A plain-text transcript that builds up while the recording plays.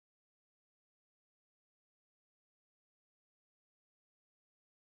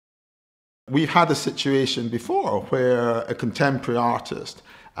we've had a situation before where a contemporary artist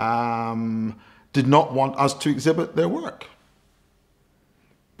did not want us to exhibit their work.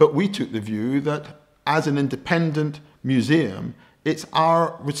 But we took the view that as an independent museum, it's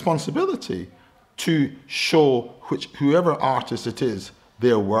our responsibility to show whoever artist it is,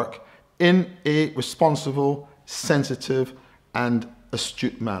 their work, in a responsible, sensitive, and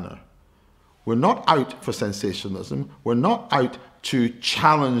astute manner. We're not out for sensationalism. We're not out to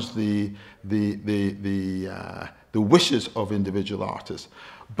challenge the wishes of individual artists.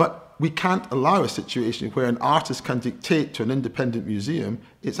 But we can't allow a situation where an artist can dictate to an independent museum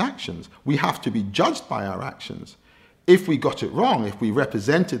its actions. We have to be judged by our actions. If we got it wrong, if we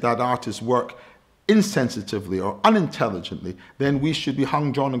represented that artist's work insensitively or unintelligently, then we should be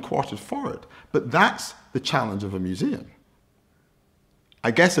hung, drawn, and quartered for it. But that's the challenge of a museum.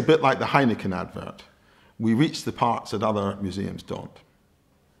 I guess a bit like the Heineken advert, we reach the parts that other museums don't.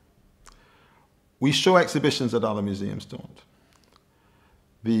 We show exhibitions that other museums don't.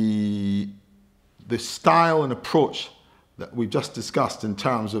 The style and approach that we've just discussed in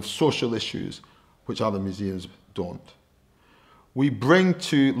terms of social issues, which other museums don't. We bring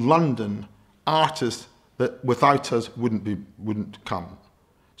to London artists that without us wouldn't come.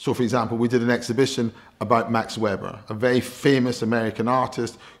 So, for example, we did an exhibition about Max Weber, a very famous American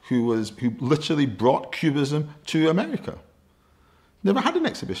artist who literally brought Cubism to America. Never had an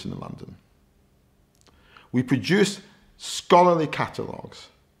exhibition in London. We produce scholarly catalogues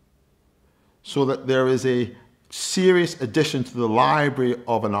so that there is a serious addition to the library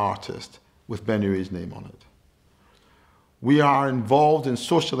of an artist with Ben Uri's name on it. We are involved in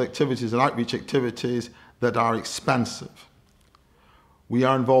social activities and outreach activities that are expansive. We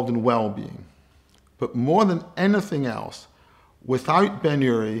are involved in well-being. But more than anything else, without Ben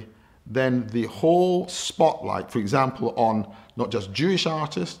Uri, then the whole spotlight, for example, on not just Jewish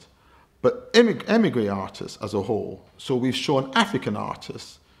artists, but emigre artists as a whole. So we've shown African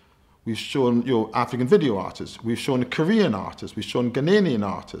artists, we've shown African video artists, we've shown Korean artists, we've shown Ghanaian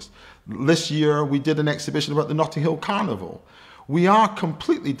artists. This year we did an exhibition about the Notting Hill Carnival. We are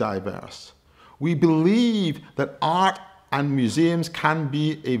completely diverse. We believe that art and museums can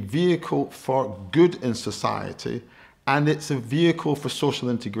be a vehicle for good in society, and it's a vehicle for social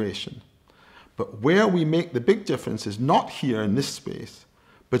integration. But where we make the big difference is not here in this space,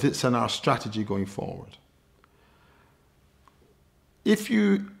 but it's in our strategy going forward. If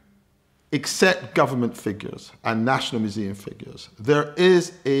you accept government figures and National Museum figures, there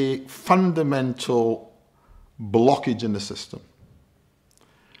is a fundamental blockage in the system.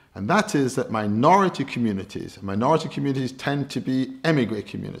 And that is that minority communities tend to be émigré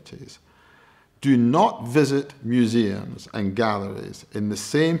communities, do not visit museums and galleries in the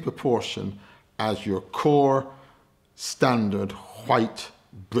same proportion as your core, standard, white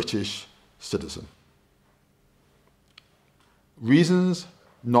British citizen. Reasons,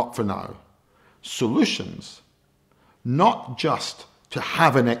 not for now. Solutions, not just to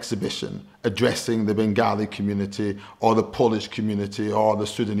have an exhibition addressing the Bengali community or the Polish community or the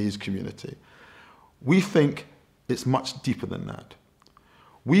Sudanese community. We think it's much deeper than that.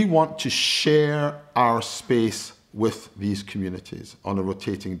 We want to share our space with these communities on a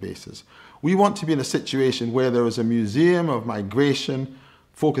rotating basis. We want to be in a situation where there is a museum of migration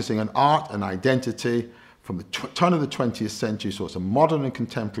focusing on art and identity from the turn of the 20th century, so it's a modern and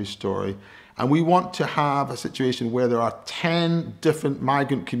contemporary story. And we want to have a situation where there are 10 different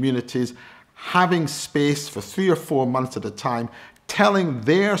migrant communities having space for 3 or 4 months at a time, telling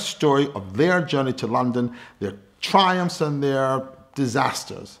their story of their journey to London, their triumphs and their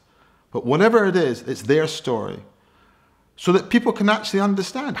disasters. But whatever it is, it's their story. So that people can actually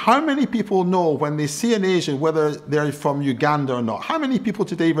understand. How many people know when they see an Asian, whether they're from Uganda or not, how many people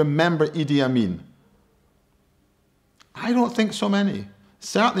today remember Idi Amin? I don't think so many.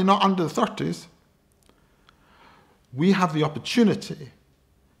 Certainly not under the 30s. We have the opportunity,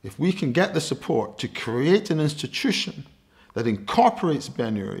 if we can get the support, to create an institution that incorporates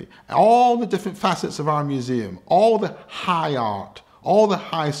Ben Uri, all the different facets of our museum, all the high art, all the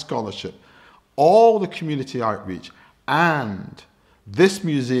high scholarship, all the community outreach, and this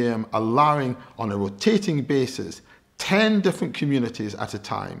museum allowing on a rotating basis 10 different communities at a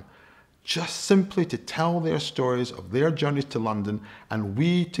time, just simply to tell their stories of their journeys to London, and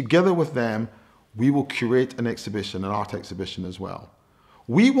we, together with them, we will curate an exhibition, an art exhibition as well.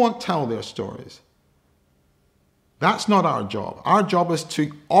 We won't tell their stories. That's not our job. Our job is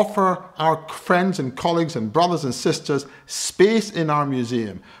to offer our friends and colleagues and brothers and sisters space in our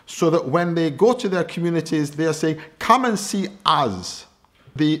museum so that when they go to their communities, they're saying, come and see us.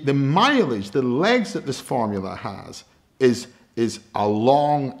 The mileage, the legs that this formula has is is a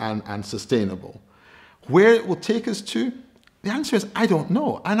long and sustainable. Where it will take us to, the answer is I don't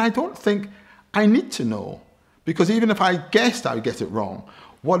know. And I don't think I need to know, because even if I guessed, I would get it wrong.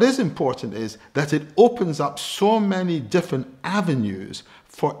 What is important is that it opens up so many different avenues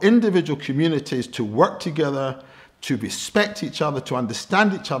for individual communities to work together, to respect each other, to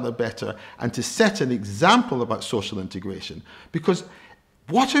understand each other better, and to set an example about social integration. Because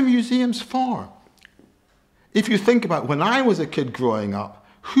what are museums for? If you think about when I was a kid growing up,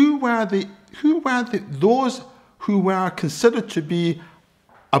 who were those who were considered to be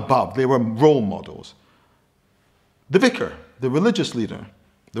above? They were role models. The vicar, the religious leader,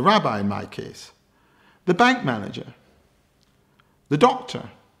 the rabbi in my case, the bank manager, the doctor,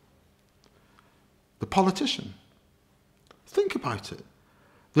 the politician. Think about it.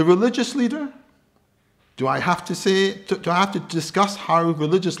 The religious leader, do I have to discuss how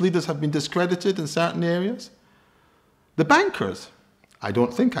religious leaders have been discredited in certain areas? The bankers, I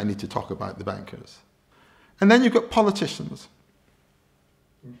don't think I need to talk about the bankers. And then you've got politicians.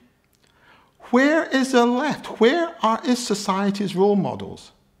 Where is the left? Where is society's role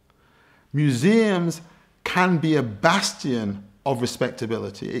models? Museums can be a bastion of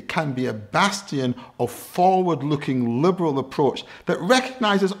respectability. It can be a bastion of forward-looking liberal approach that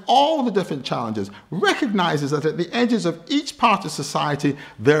recognizes all the different challenges, recognizes that at the edges of each part of society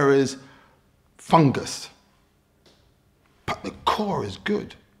there is fungus, but the core is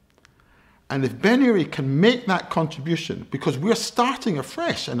good. And if Ben Uri can make that contribution, because we're starting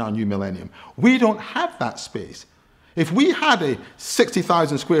afresh in our new millennium, we don't have that space. If we had a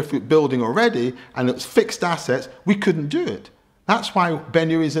 60,000 square foot building already and it's fixed assets, we couldn't do it. That's why Ben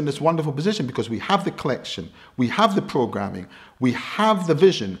Uri is in this wonderful position, because we have the collection, we have the programming, we have the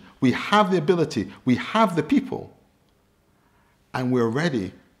vision, we have the ability, we have the people, and we're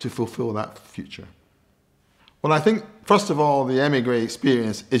ready to fulfill that future. Well, I think, first of all, the emigre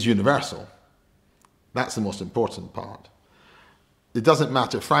experience is universal. That's the most important part. It doesn't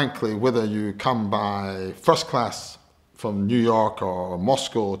matter, frankly, whether you come by first class from New York or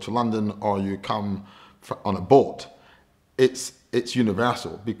Moscow to London, or you come on a boat. It's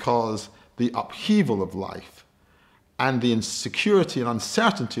universal, because the upheaval of life and the insecurity and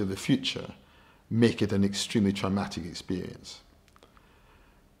uncertainty of the future make it an extremely traumatic experience.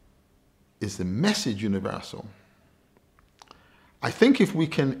 Is the message universal? I think if we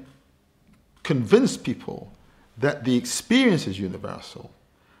can convince people that the experience is universal,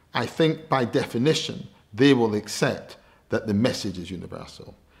 I think by definition they will accept that the message is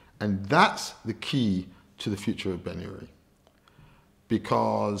universal. And that's the key to the future of Ben Uri.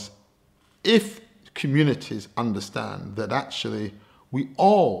 Because if communities understand that actually we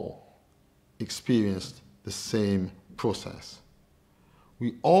all experienced the same process,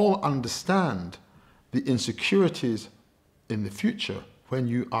 we all understand the insecurities in the future when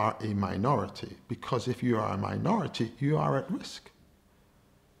you are a minority, because if you are a minority, you are at risk.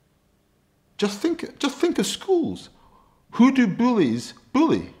 Just think of schools. Who do bullies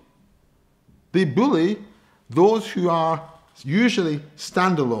bully? They bully those who are usually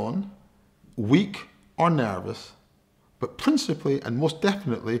standalone, weak or nervous, but principally and most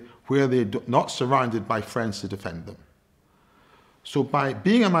definitely where they're not surrounded by friends to defend them. So by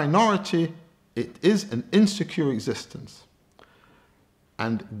being a minority, it is an insecure existence.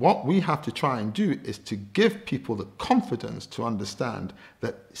 And what we have to try and do is to give people the confidence to understand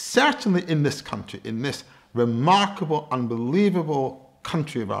that certainly in this country, in this remarkable, unbelievable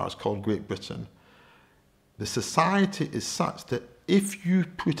country of ours called Great Britain, the society is such that if you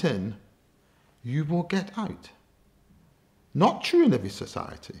put in, you will get out. Not true in every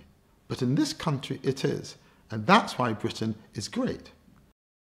society, but in this country it is. And that's why Britain is great.